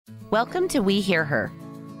Welcome to We Hear Her.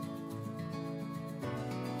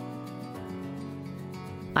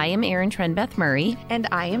 I am Erin Trenbeth Murray. And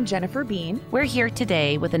I am Jennifer Bean. We're here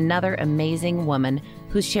today with another amazing woman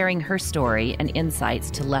who's sharing her story and insights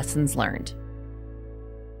to lessons learned.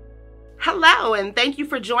 Hello, and thank you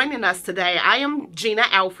for joining us today. I am Gina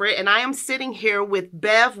Alfred, and I am sitting here with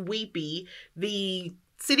Bev Weepy, the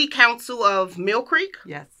City Council of Mill Creek.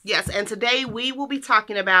 Yes, and today we will be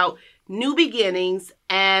talking about new beginnings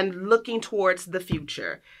and looking towards the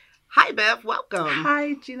future. Hi, Bev. Welcome.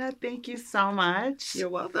 Hi, Gina. Thank you so much. You're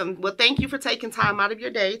welcome. Well, thank you for taking time out of your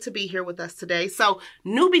day to be here with us today. So,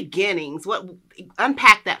 new beginnings.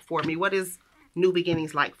 Unpack that for me. What is new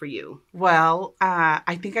beginnings like for you? Well,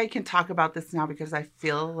 I think I can talk about this now because I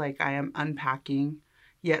feel like I am unpacking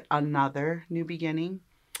yet another new beginning.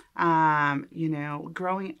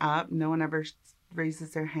 Growing up, no one ever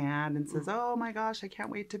raises their hand and says, "Oh my gosh, I can't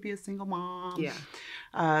wait to be a single mom."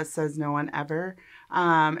 Yeah. Says no one ever.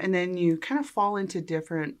 And then you kind of fall into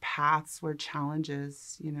different paths where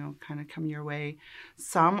challenges, kind of come your way.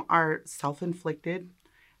 Some are self-inflicted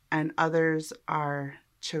and others are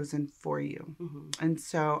chosen for you. Mm-hmm. And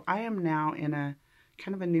so I am now in a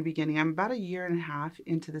kind of a new beginning. I'm about a year and a half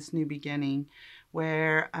into this new beginning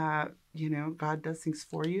where, God does things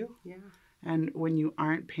for you. Yeah. And when you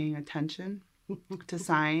aren't paying attention to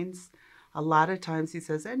signs, a lot of times he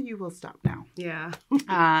says, and you will stop now. Yeah.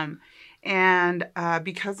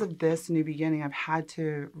 Because of this new beginning, I've had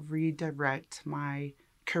to redirect my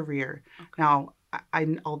career. Okay. Now,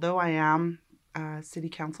 although I am City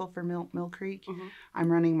Council for Mill Creek, Mm-hmm.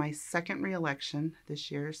 I'm running my second reelection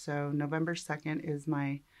this year. So November 2nd is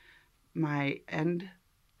my end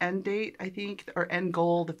date, I think, or end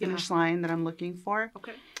goal, the finish line that I'm looking for.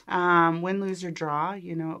 Okay. Win, lose, or draw,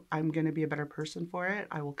 I'm going to be a better person for it.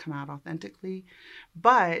 I will come out authentically.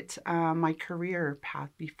 But my career path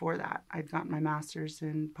before that, I'd gotten my master's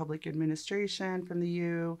in public administration from the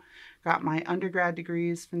U, got my undergrad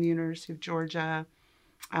degrees from the University of Georgia,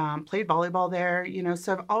 played volleyball there,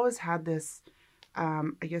 so I've always had this,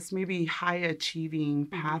 I guess maybe high achieving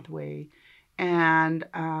pathway. And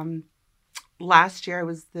last year, I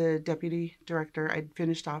was the deputy director. I'd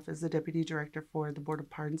finished off as the deputy director for the Board of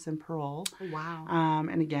Pardons and Parole. Oh, wow.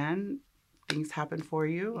 And again, things happen for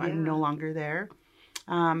you. Yeah. I'm no longer there.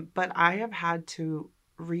 But I have had to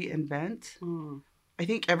reinvent. Mm. I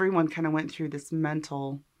think everyone kind of went through this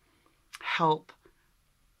mental help,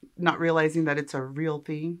 not realizing that it's a real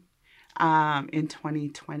thing, in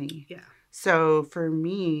 2020. Yeah. So for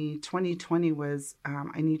me, 2020 was,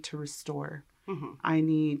 I need to restore. Mm-hmm. I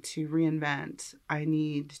need to reinvent. I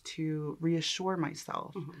need to reassure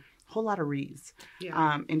myself. Mm-hmm. A whole lot of re's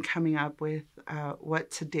in coming up with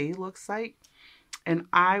what today looks like. And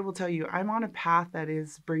I will tell you, I'm on a path that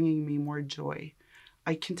is bringing me more joy.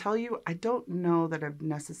 I can tell you, I don't know that I've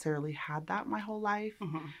necessarily had that my whole life.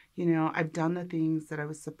 Mm-hmm. I've done the things that I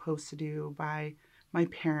was supposed to do by my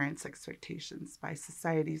parents' expectations, by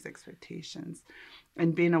society's expectations.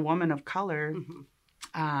 And being a woman of color, Mm-hmm.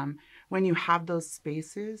 When you have those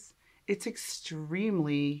spaces, it's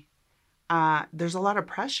extremely, there's a lot of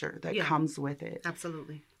pressure that comes with it.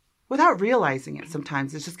 Absolutely. Without realizing it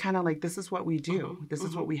sometimes. It's just kind of like, this is what we do. Mm-hmm. This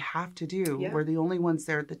is what we have to do. Yeah. We're the only ones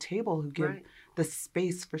there at the table who give Right. the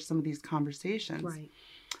space for some of these conversations. Right.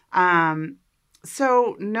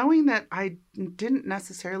 So knowing that I didn't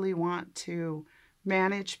necessarily want to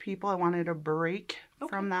manage people, I wanted a break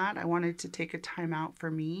from that. I wanted to take a time out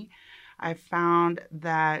for me. I found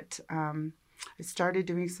that I started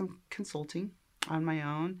doing some consulting on my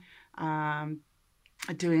own,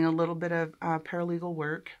 doing a little bit of paralegal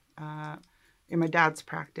work in my dad's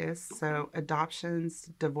practice. So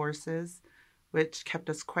adoptions, divorces, which kept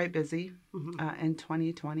us quite busy in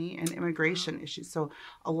 2020, and immigration issues. So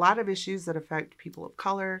a lot of issues that affect people of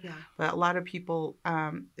color, but a lot of people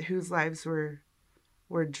whose lives were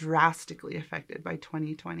drastically affected by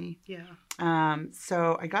 2020. Yeah.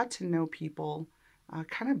 So I got to know people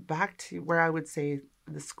kind of back to where I would say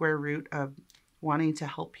the square root of wanting to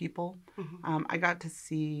help people. Mm-hmm. I got to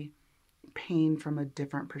see pain from a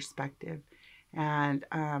different perspective. And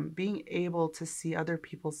being able to see other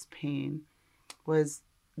people's pain was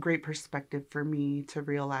great perspective for me to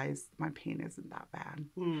realize my pain isn't that bad.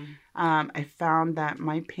 Mm. I found that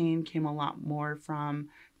my pain came a lot more from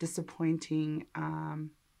disappointing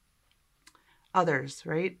others,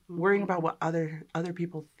 right? Mm-hmm. Worrying about what other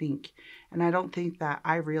people think. And I don't think that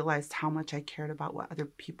I realized how much I cared about what other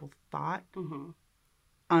people thought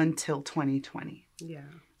until 2020. Yeah.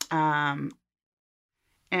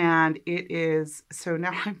 And it is, so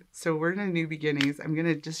now we're in a new beginnings. I'm going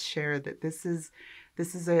to just share that this is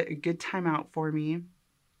a good time out for me.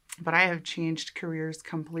 But I have changed careers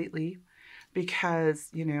completely because,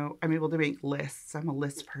 I'm able to make lists. I'm a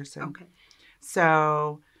list person. Okay.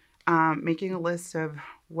 So making a list of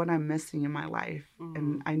what I'm missing in my life.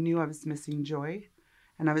 And I knew I was missing joy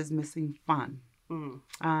and I was missing fun.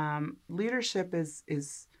 Leadership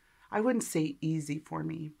is, I wouldn't say easy for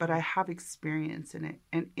me, but I have experience in it.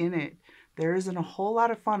 And in it, there isn't a whole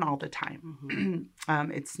lot of fun all the time.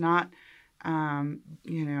 It's not,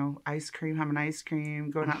 ice cream, having ice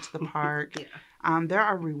cream, going out to the park. There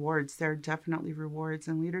are rewards. There are definitely rewards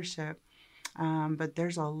in leadership. But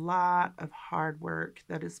there's a lot of hard work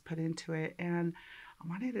that is put into it. And I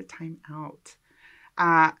wanted a time out.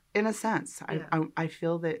 In a sense, I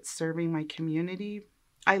feel that serving my community,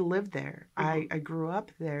 I lived there. I grew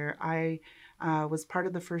up there. I was part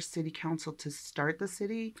of the first city council to start the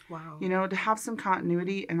city. Wow. To have some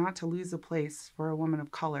continuity and not to lose a place for a woman of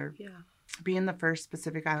color. Yeah. Being the first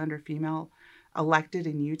Pacific Islander female elected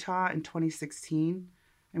in Utah in 2016.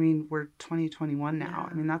 I mean, we're 2021 now.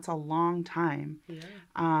 I mean, that's a long time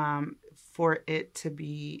for it to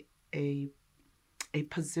be a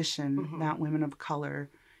position that women of color,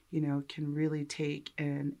 can really take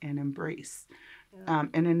and embrace.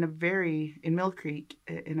 And in Mill Creek,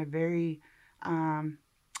 in a very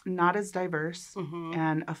not as diverse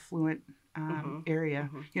and affluent area.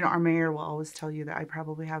 Our mayor will always tell you that I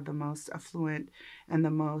probably have the most affluent and the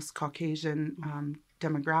most Caucasian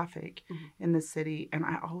demographic in the city. And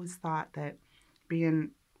I always thought that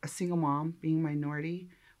being a single mom, being minority,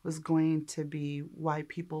 was going to be why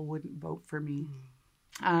people wouldn't vote for me.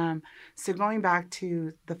 So going back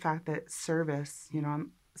to the fact that service,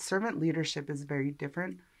 servant leadership is very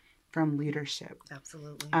different from leadership.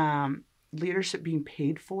 Absolutely. Leadership being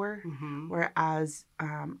paid for, whereas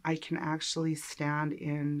I can actually stand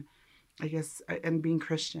in, I guess, and being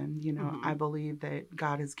Christian, I believe that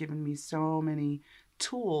God has given me so many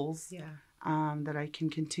tools that I can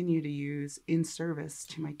continue to use in service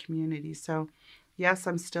to my community. So, yes,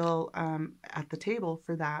 I'm still at the table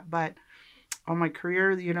for that, but on my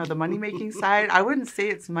career, the money-making side, I wouldn't say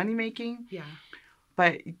it's money-making. Yeah.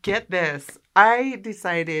 But get this, I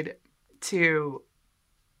decided to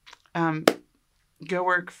go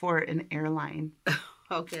work for an airline.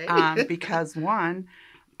 Okay. Because one,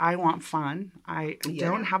 I want fun. I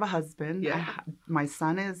don't have a husband. Yeah. My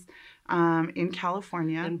son is in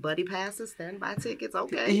California. And buddy passes, standby tickets,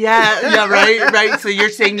 okay. Yeah, right. So you're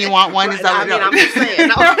saying you want one? Right. Is that I'm just saying.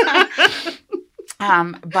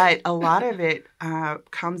 No. But a lot of it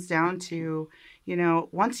comes down to,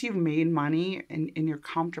 once you've made money and you're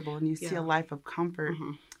comfortable and you see a life of comfort,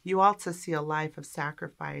 you also see a life of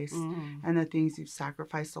sacrifice and the things you've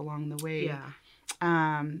sacrificed along the way. Yeah.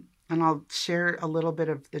 And I'll share a little bit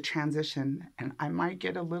of the transition, and I might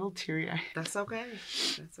get a little teary-eyed. That's okay.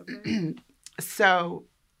 So,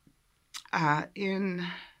 in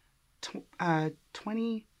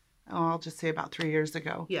I'll just say about 3 years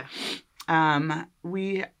ago. Yeah. I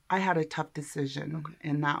had a tough decision,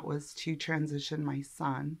 and that was to transition my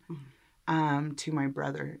son to my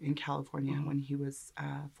brother in California when he was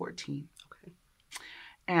 14. Okay.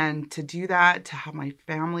 And to do that, to have my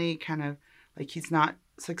family kind of, like, he's not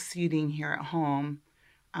succeeding here at home,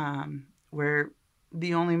 where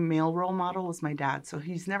the only male role model was my dad. So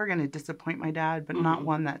he's never going to disappoint my dad, but not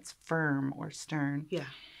one that's firm or stern. Yeah.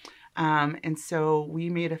 And so we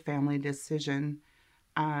made a family decision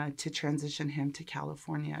to transition him to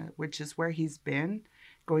California, which is where he's been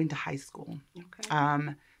going to high school.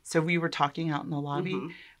 Okay. So we were talking out in the lobby.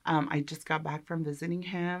 I just got back from visiting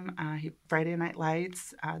him. Friday Night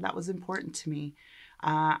Lights, that was important to me.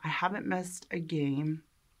 I haven't missed a game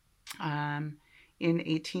in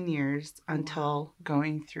 18 years until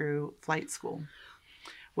going through flight school,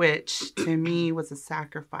 which to me was a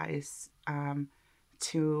sacrifice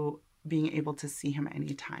to being able to see him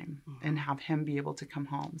anytime and have him be able to come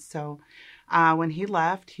home. So when he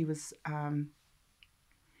left, he was,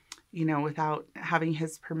 without having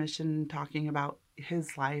his permission, talking about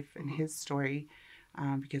his life and his story,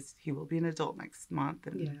 because he will be an adult next month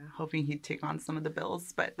and hoping he'd take on some of the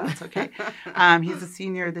bills, but that's okay. He's a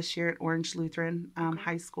senior this year at Orange Lutheran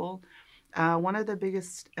High School. One of the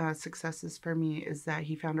biggest successes for me is that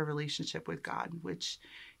he found a relationship with God, which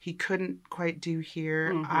he couldn't quite do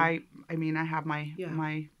here. I mean, I have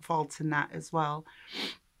my faults in that as well.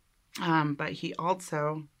 But he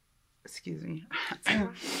also, excuse me,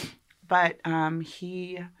 but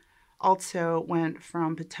he also went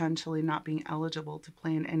from potentially not being eligible to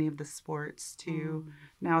play in any of the sports to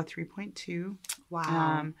now a 3.2.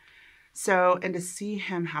 Wow. So, and to see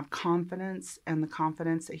him have confidence and the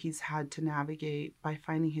confidence that he's had to navigate by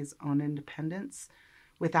finding his own independence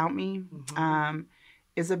without me,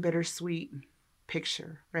 is a bittersweet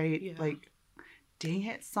picture, right? Yeah. Like, dang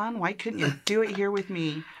it, son, why couldn't you do it here with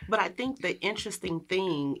me? But I think the interesting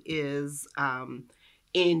thing is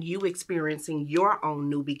in you experiencing your own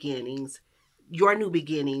new beginnings, your new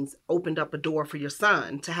beginnings opened up a door for your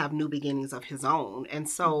son to have new beginnings of his own. And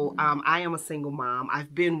so I am a single mom.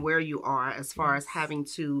 I've been where you are as far as having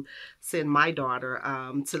to send my daughter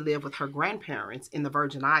to live with her grandparents in the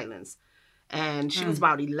Virgin Islands. And she was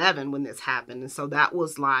about 11 when this happened. And so that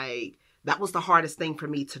was the hardest thing for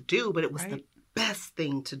me to do, but it was the best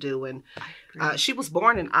thing to do. And she was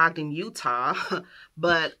born in Ogden, Utah,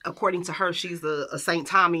 but according to her, she's a St.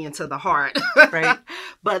 Tommy into the heart. Right.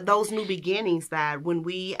 But those new beginnings that when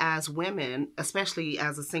we as women, especially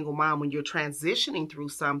as a single mom, when you're transitioning through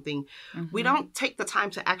something, we don't take the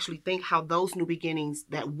time to actually think how those new beginnings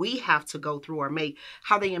that we have to go through or make,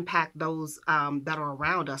 how they impact those that are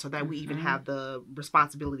around us or that we even have the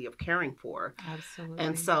responsibility of caring for. Absolutely.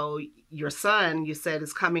 And so your son, you said,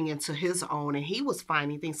 is coming into his own and he was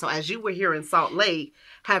finding things. So as you were here in Salt Lake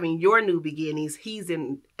having your new beginnings, he's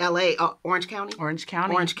in LA, Orange County,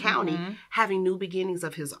 having new beginnings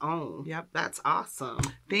of his own. Yep. That's awesome.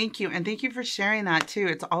 Thank you. And thank you for sharing that too.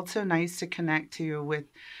 It's also nice to connect to with,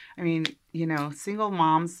 I mean, you know, single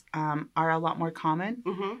moms are a lot more common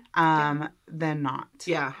than not.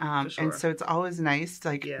 Yeah, for sure. And so it's always nice,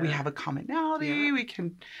 like we have a commonality, we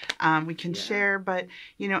can share. But,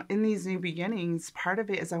 you know, in these new beginnings, part of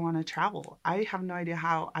it is I want to travel. I have no idea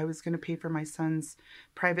how I was going to pay for my son's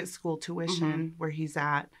private school tuition where he's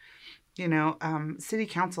at. You know, city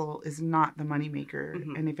council is not the moneymaker.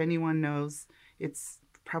 And if anyone knows, it's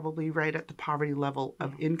probably right at the poverty level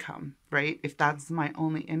of income, right? If that's my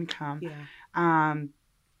only income.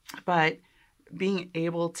 But being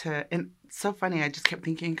able to, and so funny, I just kept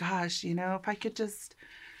thinking, gosh, you know, if I could just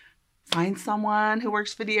find someone who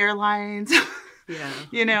works for the airlines,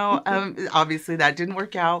 you know, obviously that didn't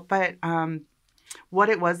work out, but what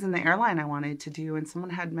it was in the airline I wanted to do, and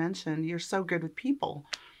someone had mentioned, you're so good with people.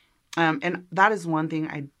 And that is one thing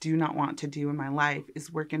I do not want to do in my life is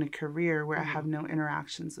work in a career where I have no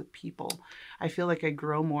interactions with people. I feel like I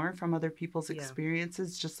grow more from other people's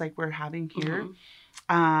experiences, just like we're having here.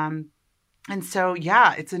 And so,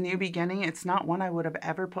 it's a new beginning. It's not one I would have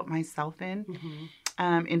ever put myself in.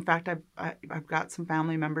 In fact, I've got some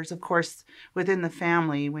family members, of course, within the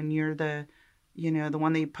family, when you're the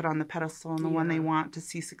one they put on the pedestal and the one they want to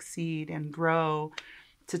see succeed and grow,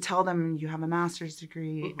 to tell them you have a master's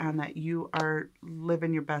degree and that you are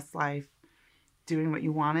living your best life, doing what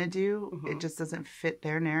you want to do, it just doesn't fit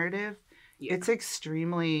their narrative. It's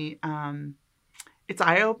extremely, it's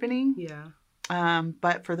eye-opening.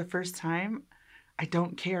 But for the first time, I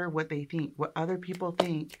don't care what they think. What other people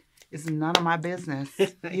think is none of my business.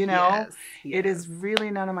 You know, it is really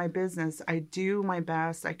none of my business. I do my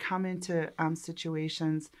best. I come into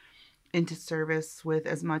situations, into service with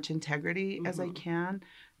as much integrity as I can.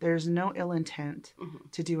 There's no ill intent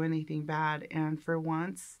to do anything bad. And for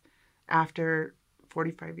once, after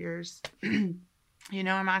 45 years, you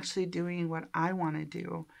know, I'm actually doing what I want to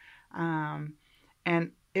do.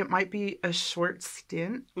 And it might be a short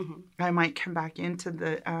stint. I might come back into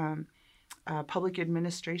the public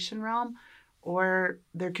administration realm, or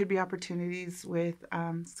there could be opportunities with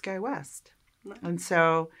SkyWest. And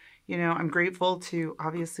so, you know, I'm grateful to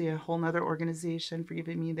obviously a whole nother organization for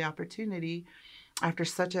giving me the opportunity after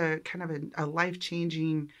such a kind of a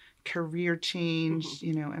life-changing career change,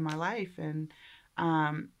 you know, in my life. And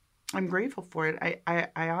I'm grateful for it.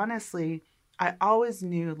 I honestly, I always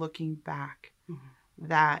knew looking back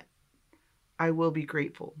that I will be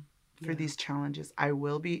grateful for these challenges. I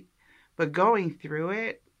will be, but going through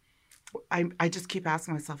it, I just keep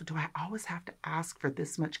asking myself, do I always have to ask for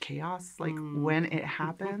this much chaos? Like when it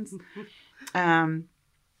happens?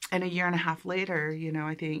 And a year and a half later, you know,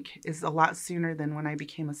 I think is a lot sooner than when I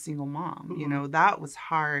became a single mom. You know, that was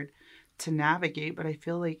hard to navigate, but I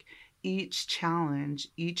feel like each challenge,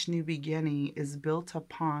 each new beginning is built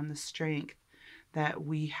upon the strength that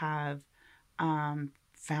we have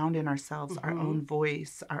found in ourselves, our own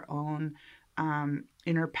voice, our own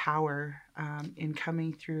inner power in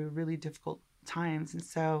coming through really difficult times. And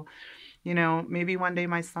so, you know, maybe one day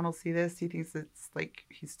my son will see this. He thinks it's like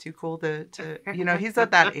he's too cool to you know, he's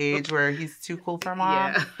at that age where he's too cool for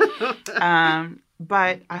mom.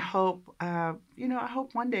 But I hope, you know, I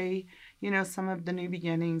hope one day, you know, some of the new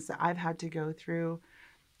beginnings that I've had to go through,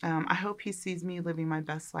 I hope he sees me living my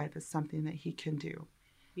best life as something that he can do.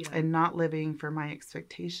 And not living for my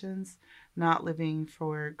expectations, not living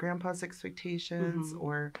for grandpa's expectations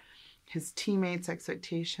or his teammates'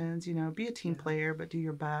 expectations. You know, be a team player, but do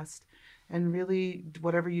your best. And really,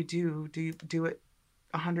 whatever you do it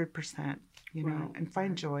 100%, you know, and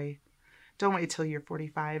find joy. Don't wait till you're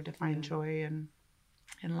 45 to find joy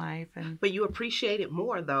in life. But you appreciate it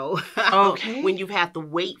more, though. Okay. When you've had to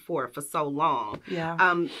wait for it for so long.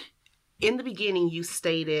 Yeah. In the beginning, you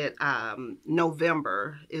stated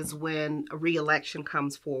November is when a re-election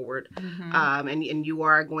comes forward, and you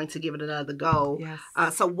are going to give it another go.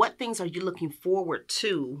 Yes. So what things are you looking forward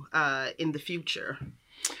to in the future?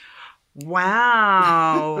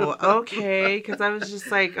 Wow. Okay. Because I was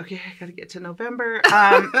just like, okay, I got to get to November.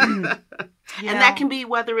 And that can be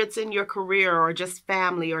whether it's in your career or just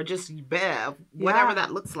family or just Bev, whatever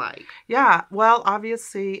that looks like. Yeah. Well,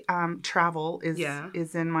 obviously, travel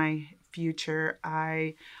is in my future.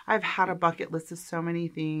 I've had a bucket list of so many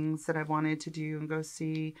things that I've wanted to do and go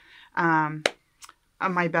see.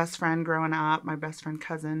 My best friend growing up, my best friend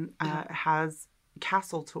cousin, has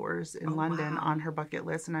castle tours in London on her bucket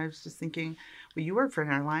list. And I was just thinking, well, you work for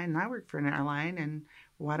an airline and I work for an airline, and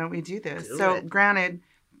why don't we do this? Granted,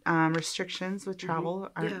 restrictions with travel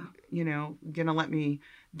aren't, you know, going to let me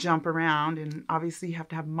jump around. And obviously you have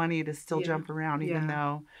to have money to still jump around, even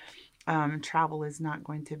though travel is not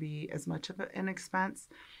going to be as much of an expense.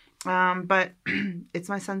 But it's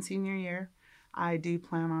my son's senior year. I do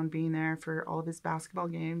plan on being there for all of his basketball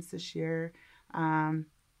games this year.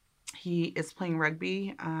 He is playing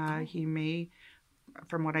rugby. He may,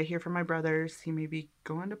 from what I hear from my brothers, he may be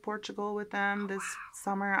going to Portugal with them this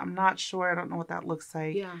summer. I'm not sure. I don't know what that looks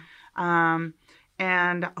like. Yeah.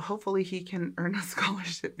 And hopefully he can earn a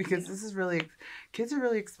scholarship, because this is kids are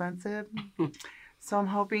really expensive. So I'm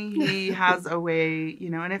hoping he has a way, you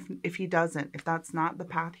know, and if he doesn't, if that's not the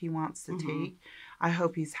path he wants to take, I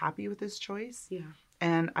hope he's happy with his choice. Yeah.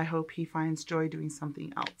 And I hope he finds joy doing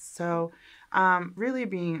something else. So really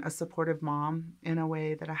being a supportive mom in a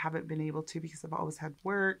way that I haven't been able to, because I've always had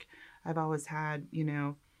work. I've always had, you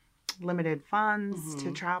know, limited funds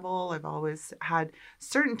to travel. I've always had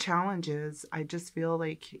certain challenges. I just feel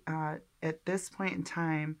like at this point in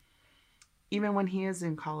time, even when he is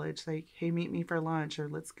in college, like, hey, meet me for lunch, or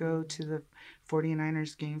let's go to the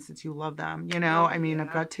 49ers game since you love them. You know, I mean,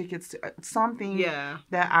 I've got tickets to something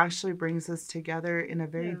that actually brings us together in a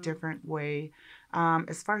very different way.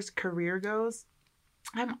 As far as career goes,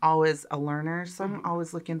 I'm always a learner. So I'm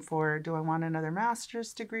always looking for, do I want another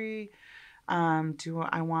master's degree? Do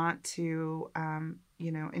I want to,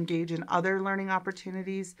 you know, engage in other learning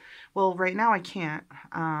opportunities? Well, right now I can't.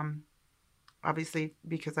 Obviously,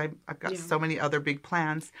 because I've got so many other big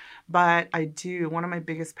plans, but I do. One of my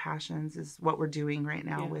biggest passions is what we're doing right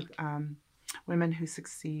now with Women Who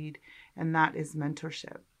Succeed, and that is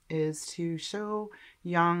mentorship, is to show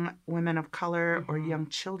young women of color or young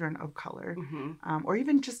children of color, or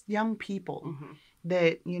even just young people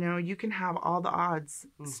that, you know, you can have all the odds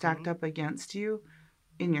stacked up against you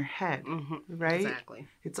in your head, right? Exactly.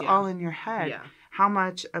 It's all in your head. Yeah. How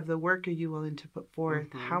much of the work are you willing to put forth?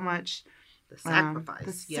 How much... The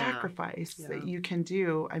sacrifice that you can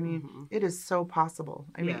do. I mean, it is so possible.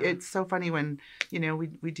 I mean, it's so funny when, you know,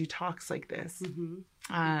 we do talks like this.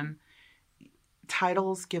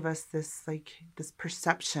 Titles give us this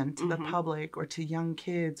perception to the public or to young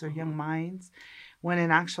kids or young minds, when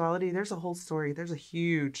in actuality, there's a whole story. There's a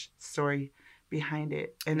huge story behind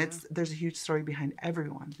it. And there's a huge story behind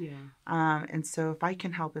everyone. Yeah. And so if I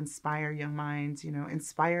can help inspire young minds, you know,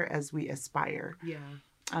 inspire as we aspire. Yeah.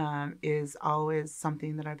 Is always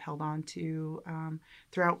something that I've held on to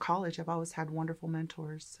throughout college. I've always had wonderful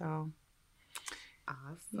mentors. So,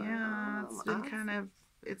 yeah, it's been kind of.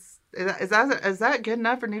 Is that good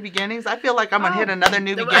enough for new beginnings? I feel like I'm gonna hit another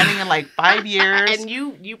new beginning in like 5 years. And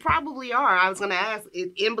you probably are. I was gonna ask,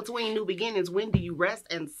 in between new beginnings, when do you rest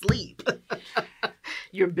and sleep?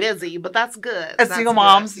 You're busy, but that's good. As single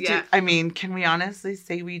moms, I mean, can we honestly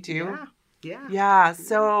say we do? Yeah.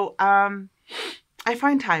 So, I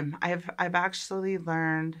find time. I've actually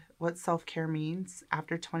learned what self-care means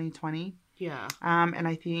after 2020. Yeah. And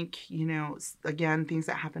I think, you know, again, things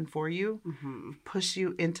that happen for you push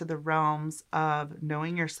you into the realms of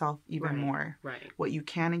knowing yourself even more. Right. What you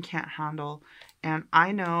can and can't handle. And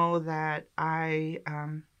I know that I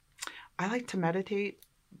like to meditate,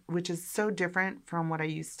 which is so different from what I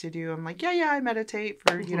used to do. I'm like, I meditate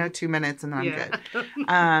for, you know, 2 minutes and then I'm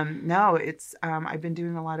good. No, it's, I've been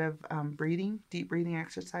doing a lot of deep breathing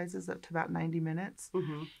exercises up to about 90 minutes,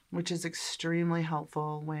 which is extremely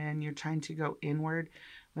helpful when you're trying to go inward.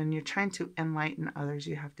 When you're trying to enlighten others,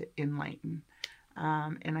 you have to enlighten.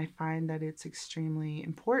 And I find that it's extremely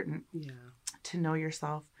important to know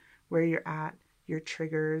yourself, where you're at, your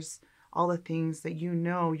triggers, all the things that you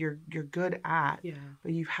know you're good at,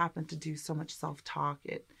 but you happen to do so much self-talk.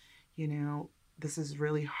 It, you know, this is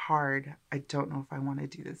really hard. I don't know if I want to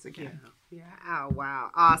do this again. Yeah. Oh, wow.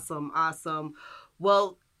 Awesome. Awesome.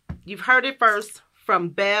 Well, you've heard it first from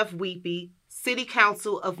Bev Weepy, City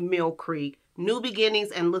Council of Mill Creek. New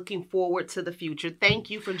beginnings and looking forward to the future. Thank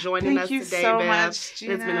you for joining us today, Bev. Thank you so much,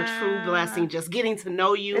 Gina. It's been a true blessing just getting to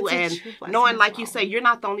know you and knowing, like you say, you're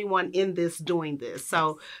not the only one in this doing this.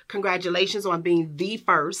 So congratulations on being the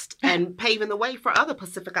first and paving the way for other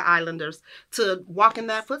Pacifica Islanders to walk in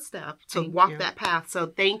that footstep, to walk that path. So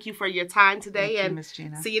thank you for your time today, and Miss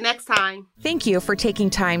Gina. See you next time. Thank you for taking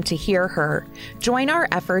time to hear her. Join our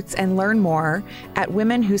efforts and learn more at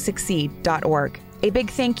womenwhosucceed.org. A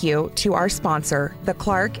big thank you to our sponsor, the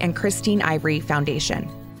Clark and Christine Ivory Foundation.